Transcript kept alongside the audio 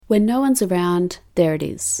When no one's around, there it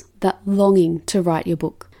is, that longing to write your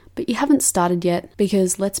book. But you haven't started yet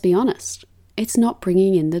because, let's be honest, it's not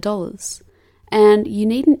bringing in the dollars. And you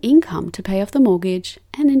need an income to pay off the mortgage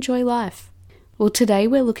and enjoy life. Well, today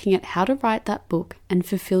we're looking at how to write that book and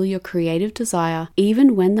fulfill your creative desire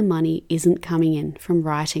even when the money isn't coming in from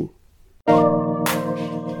writing.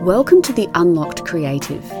 Welcome to the Unlocked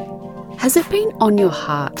Creative. Has it been on your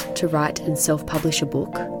heart to write and self-publish a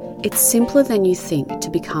book? It's simpler than you think to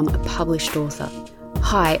become a published author.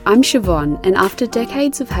 Hi, I'm Siobhan, and after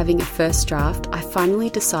decades of having a first draft, I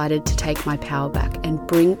finally decided to take my power back and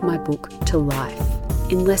bring my book to life.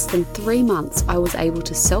 In less than 3 months, I was able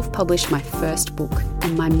to self-publish my first book,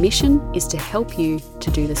 and my mission is to help you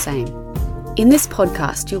to do the same. In this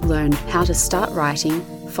podcast, you'll learn how to start writing,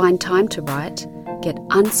 find time to write, get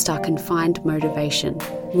unstuck and find motivation,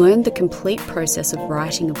 learn the complete process of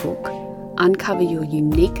writing a book, uncover your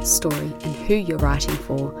unique story and who you're writing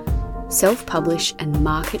for, self-publish and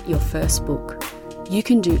market your first book. You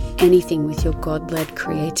can do anything with your God-led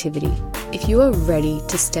creativity. If you are ready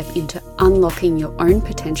to step into unlocking your own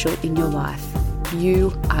potential in your life,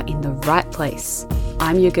 you are in the right place.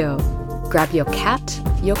 I'm your girl. Grab your cat,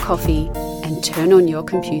 your coffee, and turn on your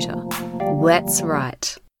computer. Let's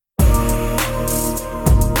write.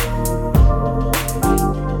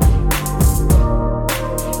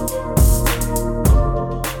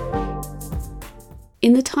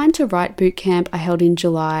 In the Time to Write bootcamp I held in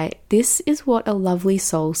July, this is what a lovely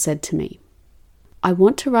soul said to me. I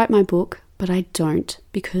want to write my book, but I don't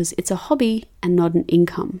because it's a hobby and not an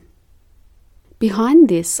income. Behind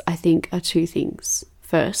this, I think, are two things.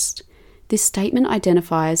 First, this statement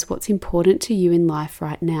identifies what's important to you in life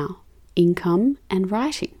right now: income and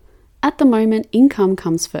writing. At the moment, income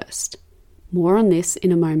comes first. More on this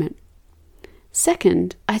in a moment.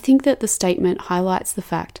 Second, I think that the statement highlights the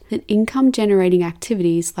fact that income-generating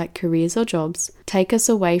activities like careers or jobs take us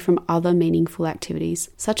away from other meaningful activities,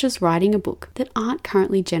 such as writing a book, that aren't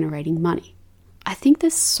currently generating money. I think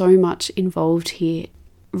there's so much involved here.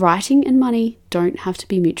 Writing and money don't have to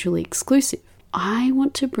be mutually exclusive. I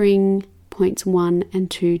want to bring points 1 and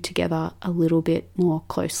 2 together a little bit more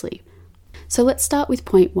closely. So let's start with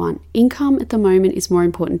point 1. Income at the moment is more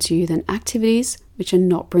important to you than activities which are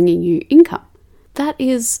not bringing you income. That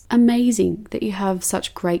is amazing that you have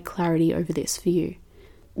such great clarity over this for you.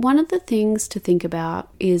 One of the things to think about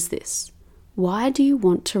is this: why do you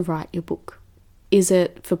want to write your book? Is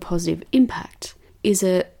it for positive impact? Is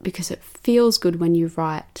it because it feels good when you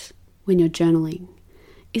write, when you're journaling?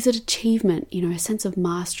 Is it achievement, a sense of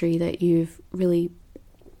mastery that you've really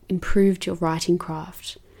improved your writing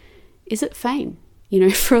craft? Is it fame?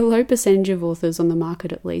 For a low percentage of authors on the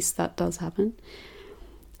market at least, that does happen.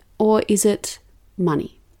 Or is it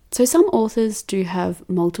money? So some authors do have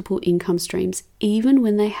multiple income streams even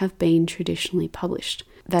when they have been traditionally published,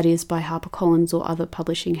 that is by HarperCollins or other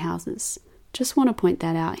publishing houses. Just want to point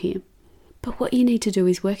that out here. But what you need to do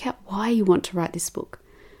is work out why you want to write this book.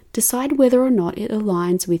 Decide whether or not it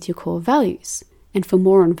aligns with your core values. And for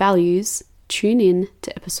more on values, tune in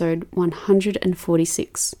to episode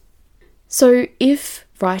 146. So if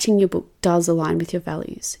writing your book does align with your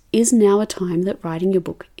values, is now a time that writing your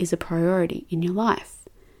book is a priority in your life?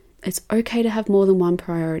 It's okay to have more than one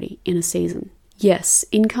priority in a season. Yes,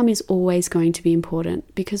 income is always going to be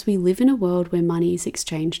important because we live in a world where money is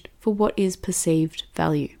exchanged for what is perceived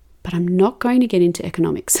value. But I'm not going to get into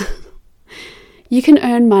economics. You can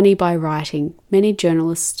earn money by writing. Many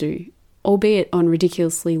journalists do, albeit on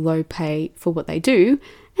ridiculously low pay for what they do,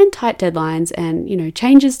 and tight deadlines and,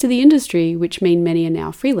 changes to the industry, which mean many are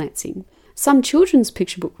now freelancing. Some children's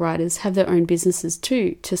picture book writers have their own businesses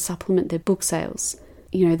too to supplement their book sales.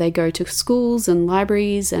 They go to schools and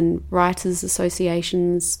libraries and writers'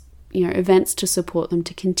 associations, events to support them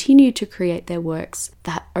to continue to create their works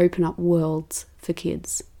that open up worlds for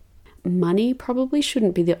kids. Money probably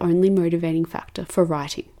shouldn't be the only motivating factor for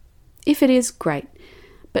writing. If it is, great.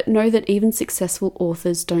 But know that even successful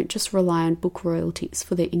authors don't just rely on book royalties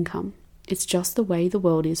for their income. It's just the way the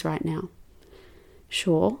world is right now.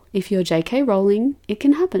 Sure, if you're J.K. Rowling, it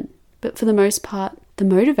can happen. But for the most part, the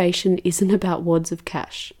motivation isn't about wads of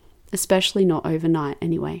cash, especially not overnight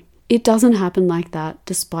anyway. It doesn't happen like that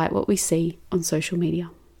despite what we see on social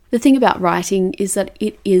media. The thing about writing is that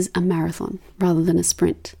it is a marathon rather than a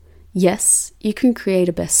sprint. Yes, you can create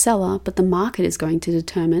a bestseller, but the market is going to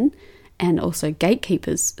determine, and also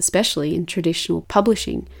gatekeepers, especially in traditional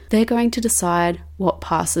publishing, they're going to decide what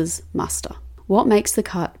passes muster, what makes the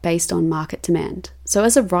cut based on market demand. So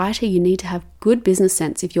as a writer, you need to have good business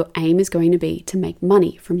sense if your aim is going to be to make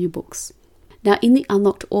money from your books. Now, in the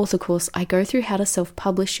Unlocked Author course, I go through how to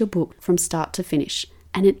self-publish your book from start to finish,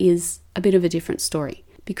 and it is a bit of a different story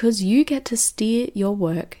because you get to steer your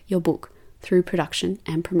work, your book, through production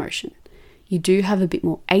and promotion. You do have a bit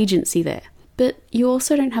more agency there, but you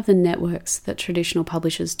also don't have the networks that traditional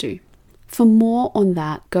publishers do. For more on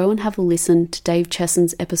that, go and have a listen to Dave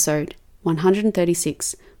Chesson's episode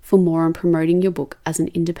 136 for more on promoting your book as an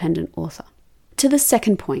independent author. To the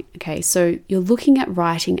second point, okay, so you're looking at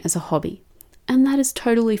writing as a hobby, and that is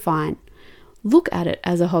totally fine. Look at it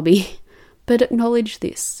as a hobby, but acknowledge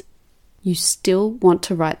this. You still want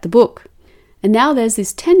to write the book. And now there's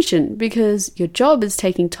this tension because your job is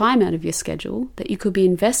taking time out of your schedule that you could be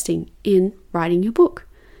investing in writing your book.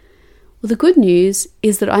 Well, the good news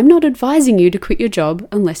is that I'm not advising you to quit your job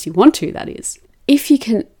unless you want to, that is. If you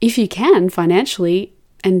can financially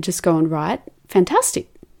and just go and write,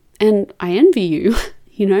 fantastic. And I envy you,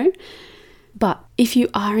 you know. But if you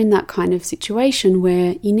are in that kind of situation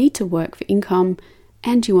where you need to work for income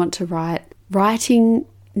and you want to write, writing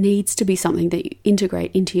needs to be something that you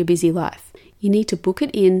integrate into your busy life. You need to book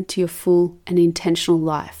it into your full and intentional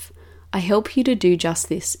life. I help you to do just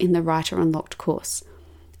this in the Writer Unlocked course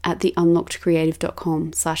at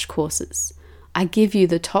theunlockedcreative.com/courses. I give you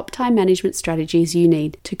the top time management strategies you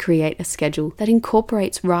need to create a schedule that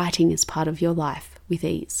incorporates writing as part of your life with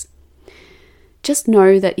ease. Just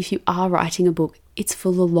know that if you are writing a book, it's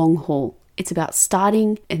for the long haul. It's about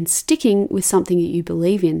starting and sticking with something that you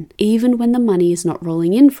believe in, even when the money is not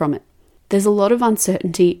rolling in from it. There's a lot of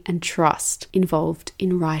uncertainty and trust involved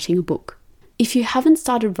in writing a book. If you haven't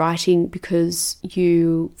started writing because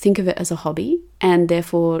you think of it as a hobby and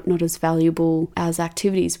therefore not as valuable as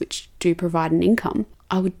activities which do provide an income,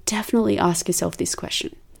 I would definitely ask yourself this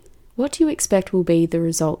question. What do you expect will be the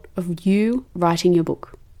result of you writing your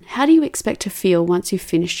book? How do you expect to feel once you've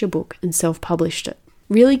finished your book and self-published it?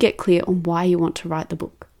 Really get clear on why you want to write the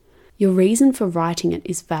book. Your reason for writing it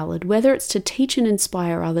is valid, whether it's to teach and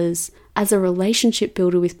inspire others, as a relationship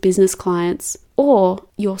builder with business clients, or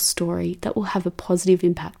your story that will have a positive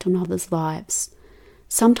impact on others' lives.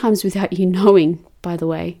 Sometimes without you knowing, by the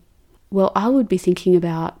way. Well, I would be thinking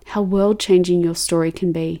about how world-changing your story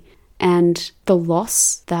can be and the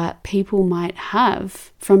loss that people might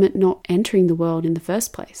have from it not entering the world in the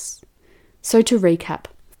first place. So to recap,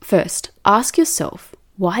 first, ask yourself,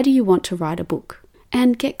 why do you want to write a book?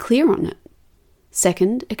 And get clear on it.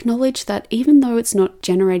 Second, acknowledge that even though it's not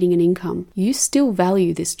generating an income, you still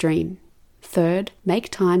value this dream. Third, make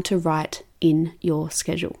time to write in your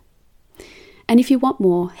schedule. And if you want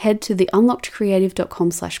more, head to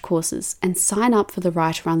theunlockedcreative.com/courses and sign up for the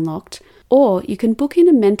Writer Unlocked, or you can book in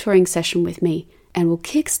a mentoring session with me and we'll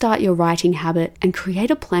kickstart your writing habit and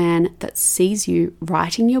create a plan that sees you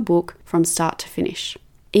writing your book from start to finish.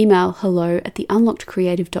 Email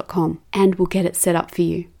hello@theunlockedcreative.com and we'll get it set up for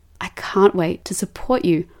you. I can't wait to support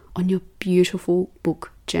you on your beautiful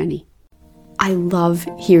book journey. I love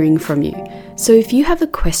hearing from you. So if you have a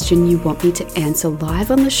question you want me to answer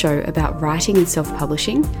live on the show about writing and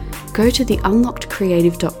self-publishing, go to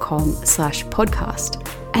theunlockedcreative.com/podcast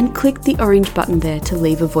and click the orange button there to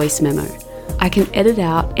leave a voice memo. I can edit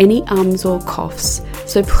out any ums or coughs,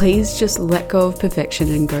 so please just let go of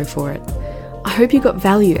perfection and go for it. I hope you got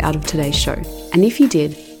value out of today's show, and if you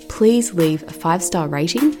did, please leave a 5-star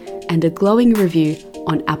rating and a glowing review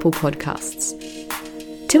on Apple Podcasts.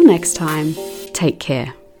 Till next time, take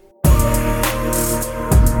care.